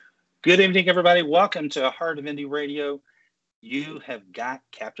Good evening, everybody. Welcome to Heart of Indie Radio. You have got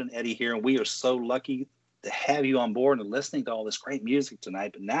Captain Eddie here, and we are so lucky to have you on board and listening to all this great music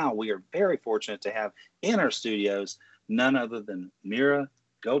tonight. But now we are very fortunate to have in our studios none other than Mira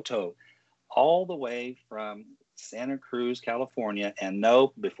Goto, all the way from Santa Cruz, California. And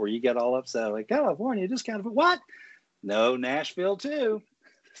no, before you get all upset, like California, just kind of what? No, Nashville too.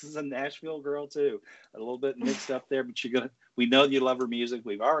 This is a Nashville girl too. A little bit mixed up there, but you're gonna. We know you love her music.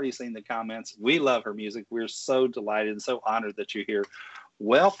 We've already seen the comments. We love her music. We're so delighted and so honored that you're here.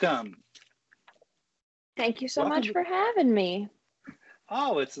 Welcome. Thank you so Welcome. much for having me.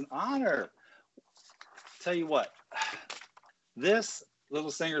 Oh, it's an honor. Tell you what, this little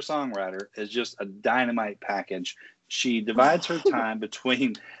singer-songwriter is just a dynamite package. She divides her time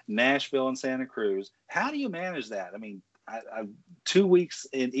between Nashville and Santa Cruz. How do you manage that? I mean, 2 weeks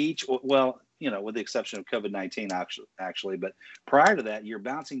in each. Well, with the exception of COVID-19, actually. But prior to that, you're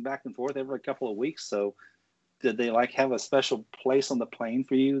bouncing back and forth every couple of weeks. So, did they have a special place on the plane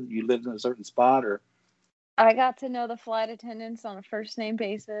for you? You lived in a certain spot, or? I got to know the flight attendants on a first name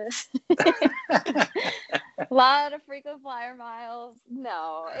basis. A lot of frequent flyer miles.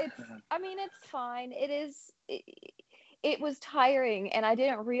 No, it's fine. It was tiring, and I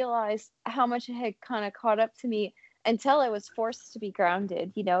didn't realize how much it had kind of caught up to me until I was forced to be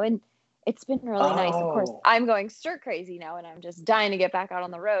grounded, and it's been really nice. Of course, Oh, I'm going stir crazy now, and I'm just dying to get back out on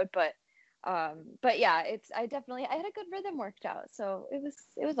the road. But yeah, I had a good rhythm worked out, so it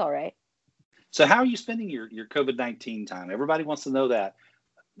was all right. so how are you spending your COVID-19 time? Everybody wants to know that.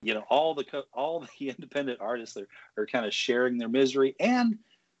 All the independent artists are kind of sharing their misery and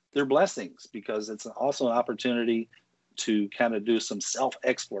their blessings, because it's also an opportunity to kind of do some self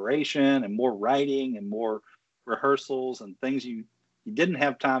exploration and more writing and more rehearsals and things you didn't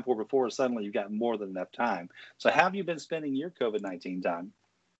have time for before. Suddenly you've got more than enough time. So how have you been spending your COVID-19 time?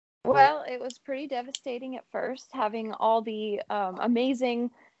 Well, it was pretty devastating at first, having all the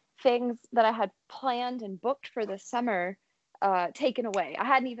amazing things that I had planned and booked for the summer taken away. I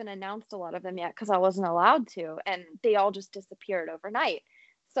hadn't even announced a lot of them yet because I wasn't allowed to, and they all just disappeared overnight.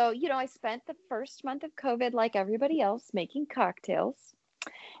 So, I spent the first month of COVID like everybody else making cocktails.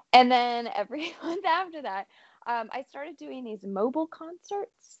 And then every month after that, I started doing these mobile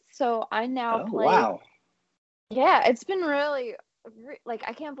concerts. So I now Oh, play. wow. Yeah, it's been really like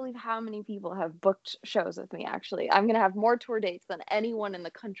I can't believe how many people have booked shows with me actually. I'm going to have more tour dates than anyone in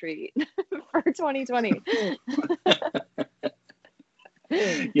the country for 2020.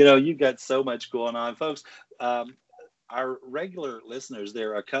 You've got so much going on, folks. Um, our regular listeners,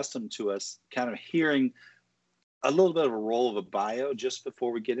 they're accustomed to us kind of hearing a little bit of a roll of a bio just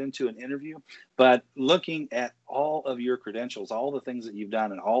before we get into an interview. But looking at all of your credentials, all the things that you've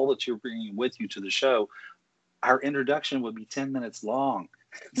done, and all that you're bringing with you to the show, our introduction would be 10 minutes long.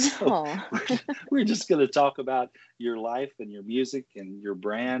 So Oh. we're just going to talk about your life and your music and your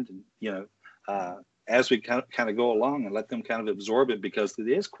brand, and as we kind of go along, and let them kind of absorb it, because it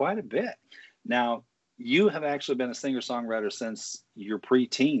is quite a bit. Now, you have actually been a singer-songwriter since your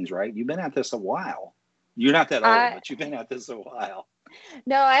pre-teens, right? You've been at this a while. You're not that old, I but you've been at this a while.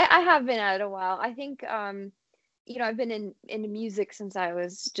 No, I have been at it a while. I think I've been into music since I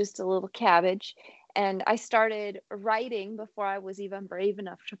was just a little cabbage. And I started writing before I was even brave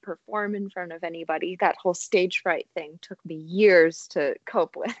enough to perform in front of anybody. That whole stage fright thing took me years to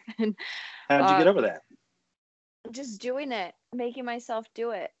cope with. And How did you get over um, that? just doing it, making myself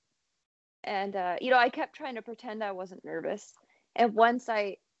do it. And I kept trying to pretend I wasn't nervous. And once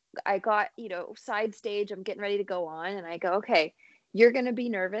I got, side stage, I'm getting ready to go on, and I go, okay, you're going to be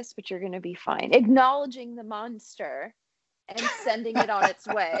nervous, but you're going to be fine. Acknowledging the monster and sending it on its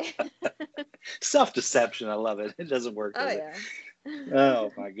way. Self-deception. I love it. It doesn't work, Oh does it? yeah.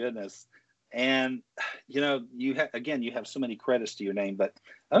 Oh my goodness. And you have so many credits to your name, but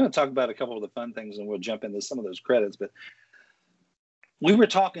I'm going to talk about a couple of the fun things, and we'll jump into some of those credits. But we were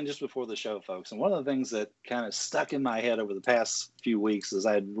talking just before the show, folks, and one of the things that kind of stuck in my head over the past few weeks is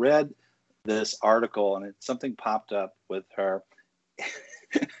I had read this article, and something popped up with her.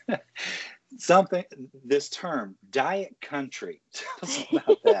 Something, this term, diet country. Tell us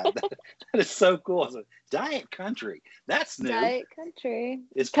about that. That is so cool. So, diet country. That's new. Diet country.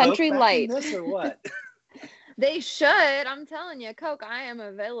 Is Coke Country backing light. this or what? They should. I'm telling you, Coke, I am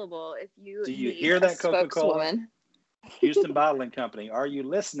available if you Do you need hear a that, Coca-Cola? spokeswoman. Houston Bottling Company, are you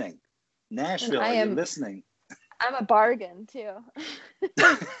listening? And Nashville, are you listening? I'm a bargain too.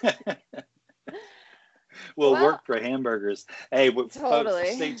 We'll Well, work for hamburgers. Hey, folks,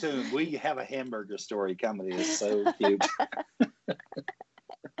 totally. stay tuned. We have a hamburger story coming. It is so cute.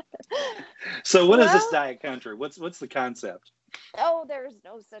 So, what is this Well, diet country? What's the concept? Oh, there's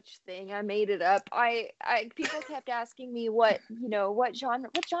no such thing. I made it up. People kept asking me what genre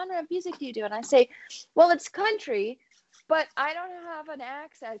of music do you do? And I say, well, it's country, but I don't have an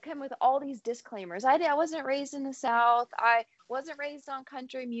accent. I come with all these disclaimers. I wasn't raised in the South. I wasn't raised on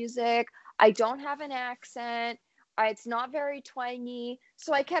country music. I don't have an accent. It's not very twangy.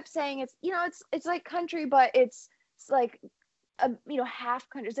 So I kept saying it's like country, but it's like half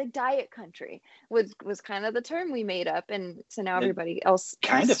country. It's like diet country was kind of the term we made up, and so now It everybody else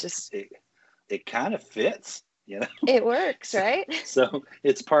kind is of just it kind of fits, you know. it works, So, right? so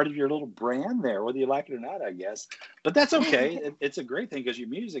it's part of your little brand there, whether you like it or not, I guess. But that's okay. It's a great thing because your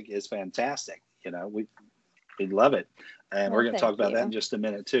music is fantastic. You know, we love it, and we're Well, going to talk thank about that in you. just a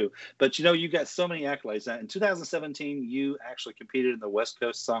minute too. But you got so many accolades. In 2017, you actually competed in the West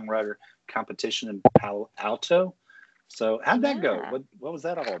Coast Songwriter Competition in Palo Alto. So how'd that go? Yeah. What was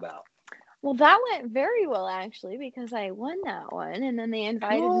that all about? Well, that went very well actually because I won that one, and then they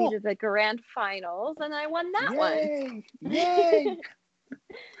invited me Cool! to the grand finals, and I won that one. Yay! Yay!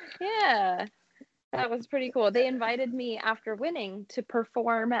 Yeah, that was pretty cool. They invited me after winning to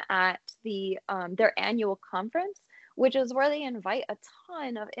perform at their annual conference, which is where they invite a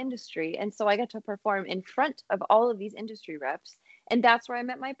ton of industry, and so I got to perform in front of all of these industry reps, and that's where I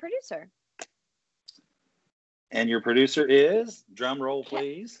met my producer. And your producer is, drum roll, Ken,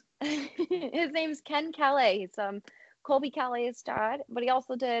 please. his name's Ken Calais. He's Colby Calais' dad, but he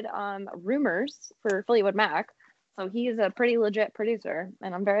also did Rumors for Fleetwood Mac. So he's a pretty legit producer,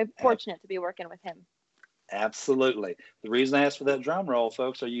 and I'm very fortunate to be working with him. Absolutely. The reason I asked for that drum roll,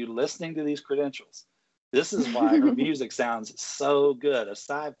 folks, are you listening to these credentials? This is why her music sounds so good,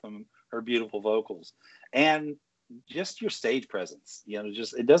 aside from her beautiful vocals and just your stage presence.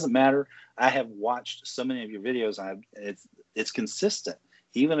 Just it doesn't matter. I have watched so many of your videos. It's consistent.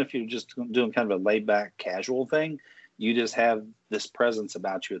 Even if you're just doing kind of a laid back, casual thing, you just have this presence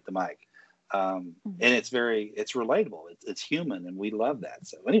about you at the mic. And it's relatable. It's human, and we love that.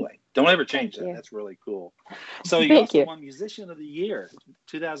 So anyway, don't ever change that. That's really cool. So you also won Musician of the Year,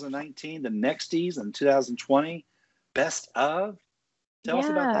 2019, the Nexties, and 2020, Best of. Tell us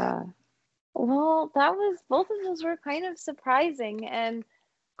about that. Well, both of those were kind of surprising, and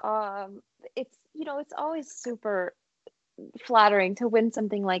it's always super flattering to win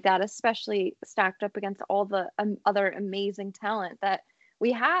something like that, especially stacked up against all the other amazing talent that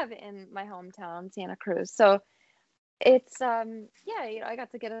we have in my hometown, Santa Cruz. So it's I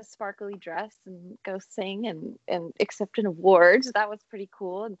got to get a sparkly dress and go sing and accept an award. That was pretty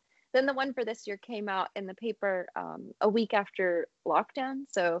cool. And then the one for this year came out in the paper a week after lockdown,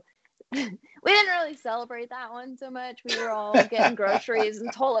 so we didn't really celebrate that one so much. We were all getting groceries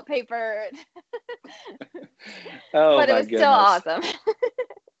and toilet paper. But it was still awesome.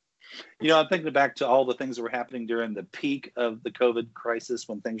 I'm thinking back to all the things that were happening during the peak of the COVID crisis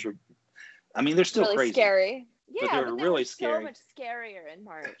when things were, they're still really crazy. Scary. Yeah, but they were really scary. So much scarier in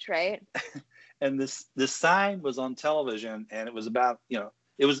March, right? And this sign was on television, and it was about,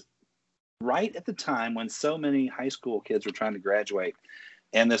 it was right at the time when so many high school kids were trying to graduate.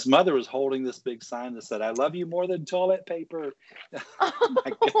 And this mother was holding this big sign that said, "I love you more than toilet paper."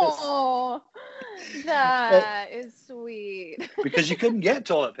 Oh, that is sweet. Because you couldn't get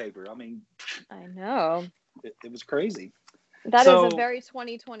toilet paper. I know. It was crazy. That is a very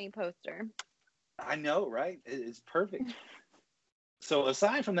 2020 poster. I know, right? It's perfect. So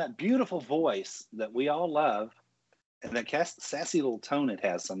aside from that beautiful voice that we all love, and that sassy little tone it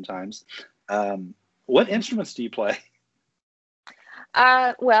has sometimes, what instruments do you play?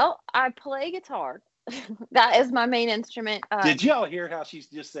 Well, I play guitar. That is my main instrument. Did y'all hear how she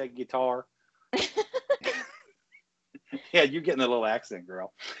just said guitar? Yeah, you're getting a little accent,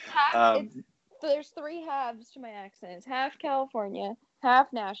 girl. There's three halves to my accent. It's half California,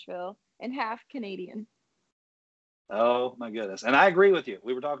 half Nashville, and half Canadian. Oh my goodness. And I agree with you.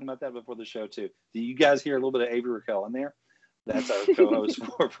 We were talking about that before the show too. Do you guys hear a little bit of Avery Raquel in there? That's our co-host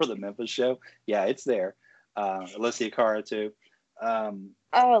for the Memphis show. Yeah, it's there. Alessia Cara too. I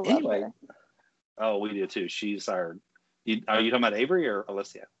love her. Oh, we do too. She's our. Are you talking about Avery or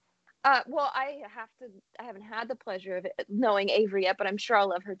Alessia? Well, I haven't had the pleasure of knowing Avery yet, but I'm sure I'll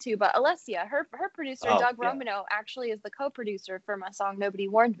love her too. But Alessia, her producer, Doug Romano, actually is the co-producer for my song "Nobody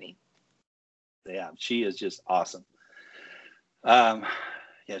Warned Me." Yeah, she is just awesome.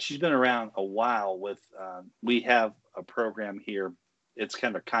 She's been around a while. We have a program here. It's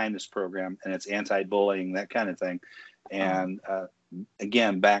kind of a kindness program, and it's anti-bullying, that kind of thing. And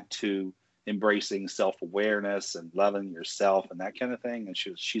again, back to embracing self-awareness and loving yourself and that kind of thing. And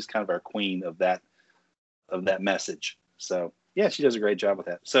she's kind of our queen of that message. So Yeah, she does a great job with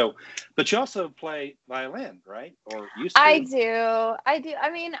that. So, but you also play violin, right? Or used I to? do. I do.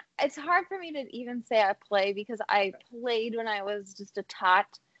 I mean, it's hard for me to even say I play because I played when I was just a tot,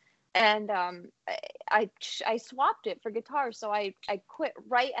 and I swapped it for guitar. So I quit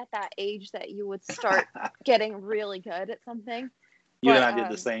right at that age that you would start getting really good at something. You and But I did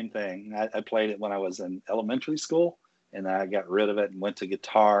the same thing. I played it when I was in elementary school, and I got rid of it and went to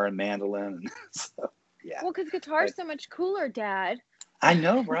guitar and mandolin. And so, yeah. well, because guitar's so much cooler, Dad. I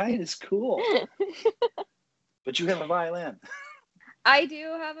know, right? It's cool. But you have a violin. I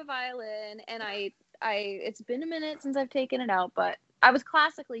do have a violin, and it's been a minute since I've taken it out, but I was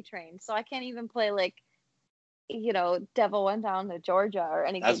classically trained, so I can't even play like, Devil Went Down to Georgia or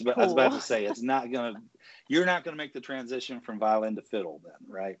anything I was about cool. to say you're not gonna make the transition from violin to fiddle then,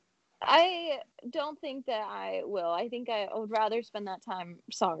 right? I don't think that I will. I think I would rather spend that time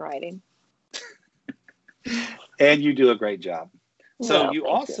songwriting. And you do a great job. So Well, you thank you.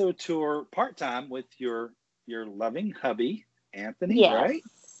 also tour part time with your loving hubby, Anthony, Yes. right?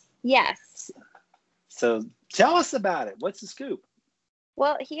 Yes. So tell us about it. What's the scoop?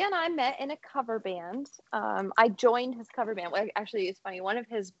 Well, he and I met in a cover band. I joined his cover band. Well, actually, it's funny. One of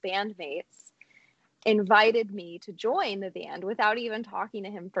his bandmates invited me to join the band without even talking to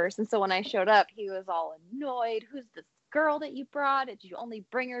him first. And so when I showed up, he was all annoyed. Who's this girl that you brought? Did you only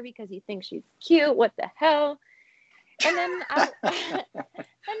bring her because you think she's cute? What the hell? And then I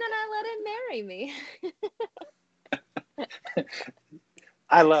let him marry me.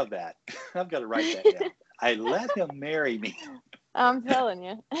 I love that. I've got to write that down. I let him marry me. I'm telling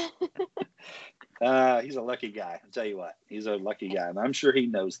you. He's a lucky guy. I'll tell you what, he's a lucky guy, and I'm sure he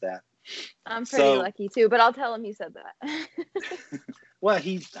knows that. I'm pretty lucky too, but I'll tell him you said that. Well,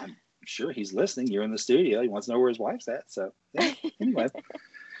 I'm sure he's listening. You're in the studio. He wants to know where his wife's at. So yeah. Anyway,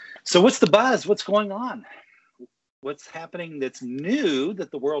 so what's the buzz? What's going on? What's happening that's new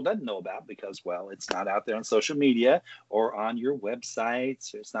that the world doesn't know about because, well, it's not out there on social media or on your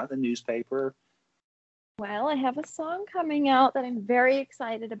websites. It's not in the newspaper. Well, I have a song coming out that I'm very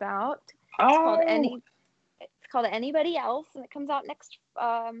excited about. Oh. It's called Anybody Else, and it comes out next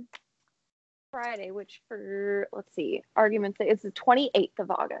Friday, which let's see, argument's sake, it's the 28th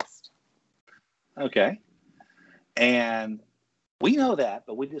of August. Okay. And we know that,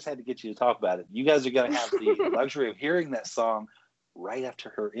 but we just had to get you to talk about it. You guys are going to have the luxury of hearing that song right after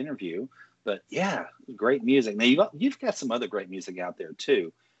her interview. But yeah, great music. Now you've got some other great music out there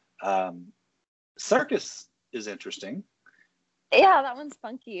too. Circus is interesting. Yeah, that one's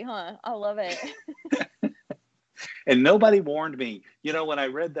funky, huh? I love it. And nobody warned me. When I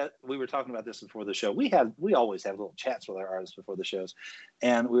read that, we were talking about this before the show. We always have little chats with our artists before the shows,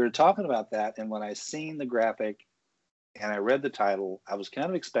 and we were talking about that. And when I seen the graphic and I read the title, I was kind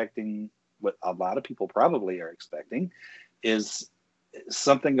of expecting what a lot of people probably are expecting, is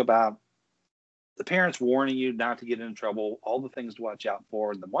something about the parents warning you not to get in trouble, all the things to watch out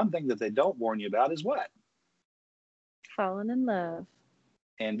for. And the one thing that they don't warn you about is what? Falling in love.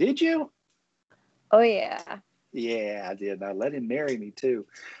 And did you? Oh yeah. Yeah, I did. I let him marry me too.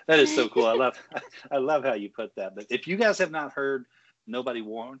 That is so cool. I love how you put that. But if you guys have not heard Nobody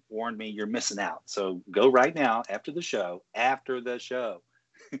Warned Me, you're missing out. So go right now after the show.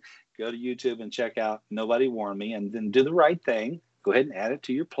 Go to YouTube and check out Nobody Warned Me, and then do the right thing. Go ahead and add it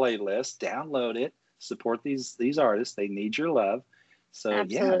to your playlist. Download it. Support these artists. They need your love. So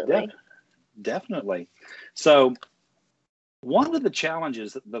absolutely. Yeah, definitely. So one of the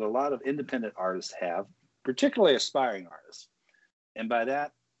challenges that a lot of independent artists have, particularly aspiring artists, and by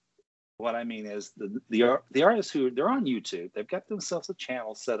that, what I mean is the artists who they're on YouTube, they've got themselves a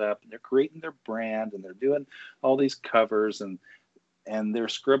channel set up, and they're creating their brand, and they're doing all these covers, and they're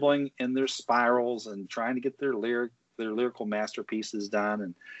scribbling in their spirals and trying to get their lyrical masterpieces done,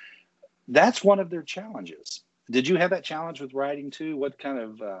 and that's one of their challenges. Did you have that challenge with writing too? What kind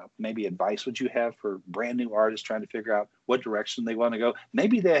of maybe advice would you have for brand new artists trying to figure out what direction they want to go?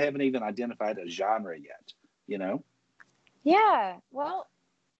 Maybe they haven't even identified a genre yet, Yeah, well,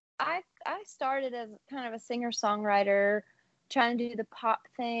 I started as kind of a singer-songwriter, trying to do the pop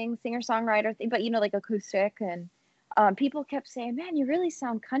thing, singer-songwriter thing, but like acoustic, and people kept saying, "Man, you really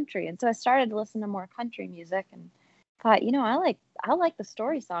sound country." And so I started to listen to more country music, and thought, I like the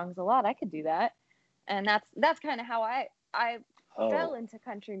story songs a lot. I could do that, and that's kind of how I fell into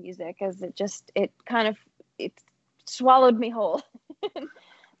country music, as it swallowed me whole.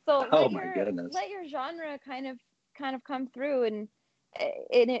 So let your genre kind of come through, and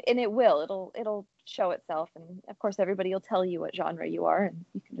it will. It'll show itself, and of course everybody will tell you what genre you are, and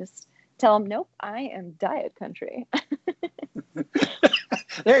you can just tell them, "Nope, I am diet country."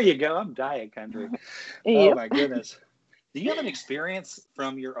 There you go. I'm diet country. Yep. Oh my goodness. Do you have an experience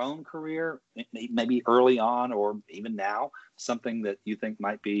from your own career, maybe early on or even now, something that you think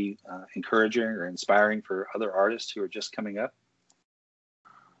might be encouraging or inspiring for other artists who are just coming up?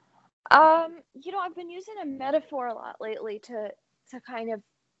 I've been using a metaphor a lot lately to kind of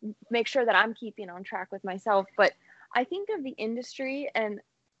make sure that I'm keeping on track with myself. But I think of the industry and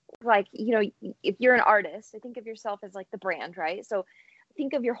like, if you're an artist, I think of yourself as like the brand, right? So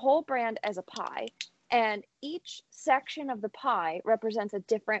think of your whole brand as a pie, and each section of the pie represents a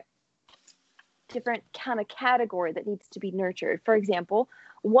different kind of category that needs to be nurtured. For example,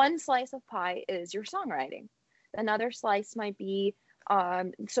 one slice of pie is your songwriting. Another slice might be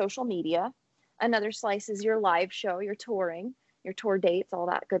social media. Another slice is your live show, your touring, your tour dates, all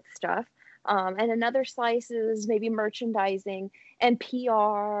that good stuff. And another slice is maybe merchandising and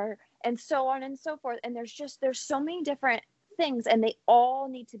PR and so on and so forth. And there's so many different things, and they all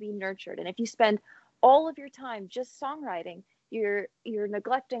need to be nurtured. And if you spend all of your time just songwriting, you're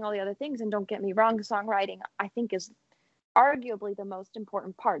neglecting all the other things. And don't get me wrong, songwriting I think is arguably the most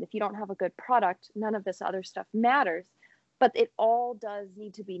important part. If you don't have a good product, none of this other stuff matters. But it all does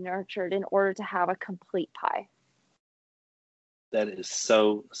need to be nurtured in order to have a complete pie. That is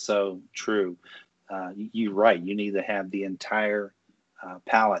so, so true. You're right. You need to have the entire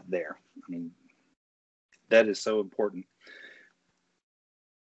palette there. I mean, that is so important.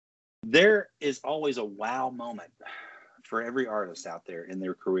 There is always a wow moment for every artist out there in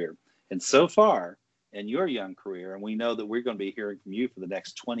their career. And so far in your young career, and we know that we're going to be hearing from you for the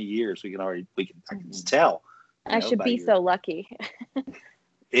next 20 years, I can just tell. I should be so lucky.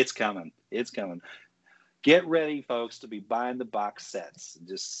 It's coming. It's coming. Get ready, folks, to be buying the box sets.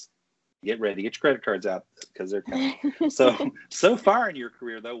 Just get ready. Get your credit cards out because they're coming. So far in your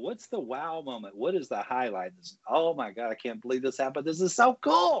career, though, what's the wow moment? What is the highlight? Oh, my God, I can't believe this happened. This is so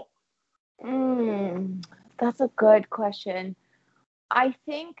cool. That's a good question. I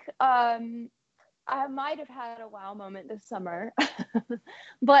think I might have had a wow moment this summer.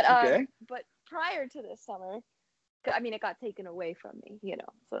 but prior to this summer, I mean, it got taken away from me,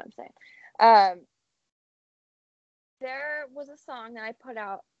 that's what I'm saying. There was a song that I put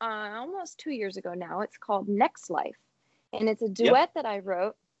out almost 2 years ago now. It's called Next Life. And it's a duet that I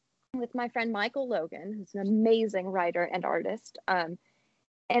wrote with my friend Michael Logan, who's an amazing writer and artist. And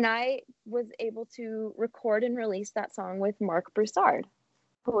I was able to record and release that song with Marc Broussard,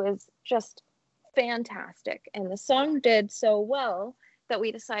 who is just fantastic. And the song did so well that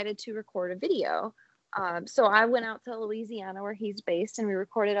we decided to record a video. So I went out to Louisiana, where he's based, and we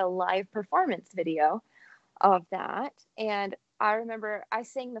recorded a live performance video of that. And I remember I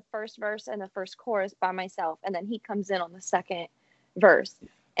sang the first verse and the first chorus by myself, and then he comes in on the second verse.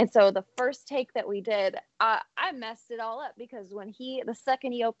 And so the first take that we did, I messed it all up, because the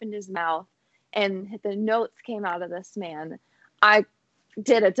second he opened his mouth and the notes came out of this man, I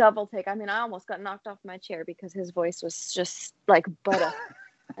did a double take. I mean, I almost got knocked off my chair because his voice was just like butter.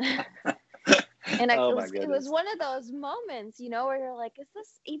 And it was one of those moments, where you're like, is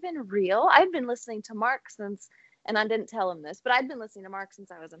this even real? I've been listening to Marc and I didn't tell him this, but I'd been listening to Marc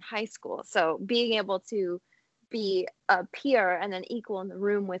since I was in high school. So being able to be a peer and an equal in the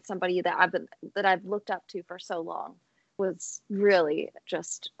room with somebody that I've looked up to for so long was really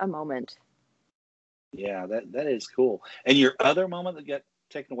just a moment. Yeah, that is cool. And your other moment that got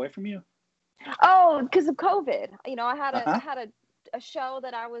taken away from you? Oh, because of COVID. I had a show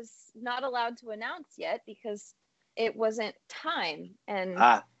that I was not allowed to announce yet because it wasn't time, and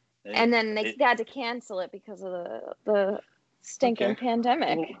then they had to cancel it because of the stinking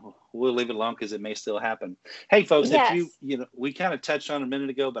pandemic. We'll leave it alone because it may still happen. Hey, folks, if we kind of touched on it a minute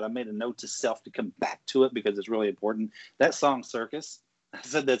ago, but I made a note to self to come back to it because it's really important. That song Circus, I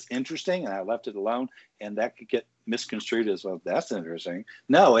said that's interesting, and I left it alone, and that could get misconstrued as, well, that's interesting.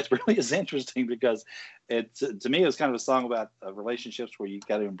 No, it really is interesting because to me, it's kind of a song about relationships where you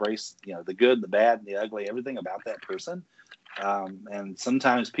got to embrace, the good, the bad, and the ugly, everything about that person. And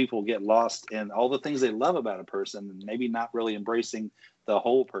sometimes people get lost in all the things they love about a person and maybe not really embracing the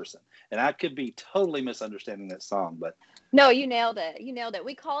whole person. And I could be totally misunderstanding that song, but no, you nailed it.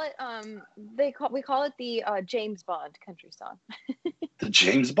 We call it we call it the James Bond country song. The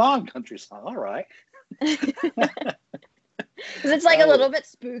James Bond country song. All right. Because it's like a little bit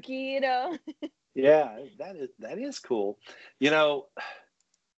spooky, Yeah, that is cool. We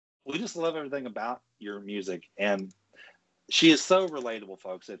just love everything about your music, and she is so relatable,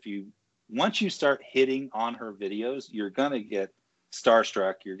 folks. Once you start hitting on her videos, you're gonna get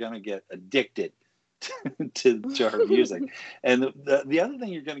starstruck. You're gonna get addicted to her music. And the other thing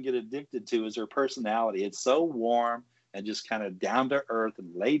you're gonna get addicted to is her personality. It's so warm and just kind of down to earth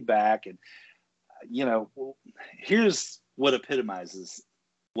and laid back. And here's what epitomizes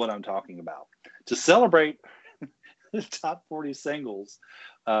what I'm talking about. To celebrate the top 40 singles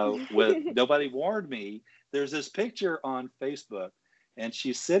with Nobody Warned Me, there's this picture on Facebook, and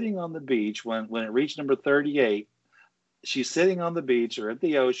she's sitting on the beach when it reached number 38. She's sitting on the beach or at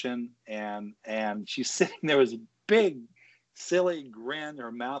the ocean, and she's sitting there with a big, silly grin.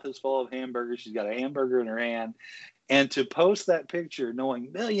 Her mouth is full of hamburgers. She's got a hamburger in her hand. And to post that picture,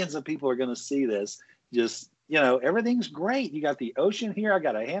 knowing millions of people are going to see this, just, everything's great. You got the ocean here. I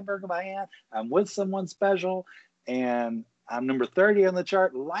got a hamburger in my hand. I'm with someone special, and I'm number 30 on the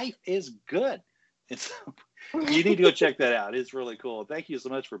chart. Life is good. And so you need to go check that out. It's really cool. Thank you so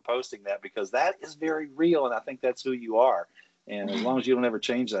much for posting that, because that is very real, and I think that's who you are. And as long as you don't ever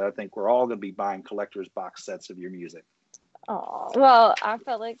change that, I think we're all going to be buying collector's box sets of your music. Oh, well, I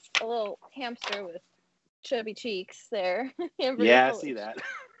felt like a little hamster with chubby cheeks there. Yeah, I see that.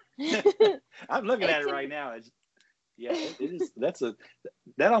 I'm looking at it right now. It is.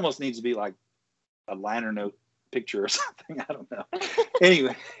 That almost needs to be like a liner note picture or something. I don't know.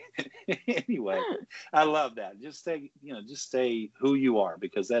 Anyway, I love that. Just stay who you are,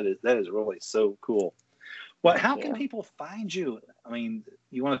 because that is really so cool. Well, how can people find you? I mean,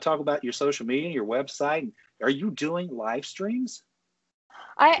 you want to talk about your social media, your website? Are you doing live streams?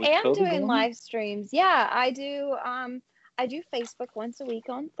 I am doing live streams. Yeah, I do. I do Facebook once a week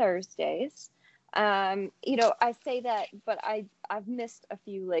on Thursdays. I say that, but I've missed a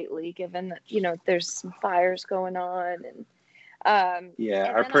few lately, given that, there's some fires going on, and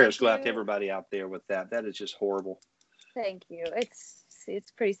our prayers go out to everybody out there with that. That is just horrible. Thank you.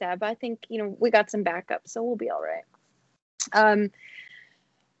 It's pretty sad, but I think, we got some backup, so we'll be all right.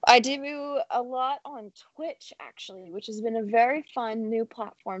 I do a lot on Twitch, actually, which has been a very fun new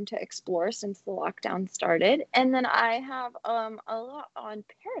platform to explore since the lockdown started. And then I have a lot on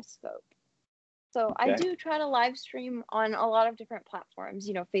Periscope. So okay. I do try to live stream on a lot of different platforms.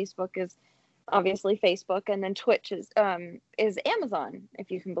 Facebook is obviously Facebook, and then Twitch is Amazon, if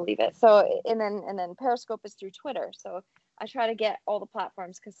you can believe it. So and then Periscope is through Twitter. So I try to get all the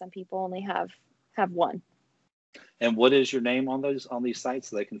platforms, because some people only have one. And what is your name on these sites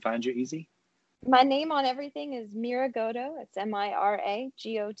so they can find you easy? My name on everything is Mira Goto. It's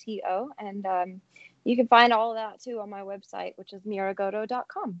MiraGoto, and you can find all of that too on my website, which is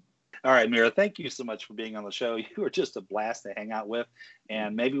miragoto.com. All right, Mira, thank you so much for being on the show. You were just a blast to hang out with,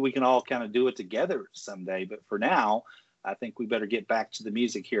 and maybe we can all kind of do it together someday. But for now, I think we better get back to the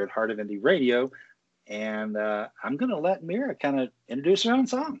music here at Heart of Indie Radio, and I'm going to let Mira kind of introduce her own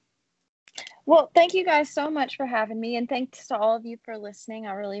song. Well, thank you guys so much for having me, and thanks to all of you for listening.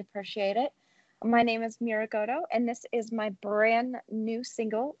 I really appreciate it. My name is Mira Goto, and this is my brand new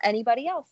single, Anybody Else.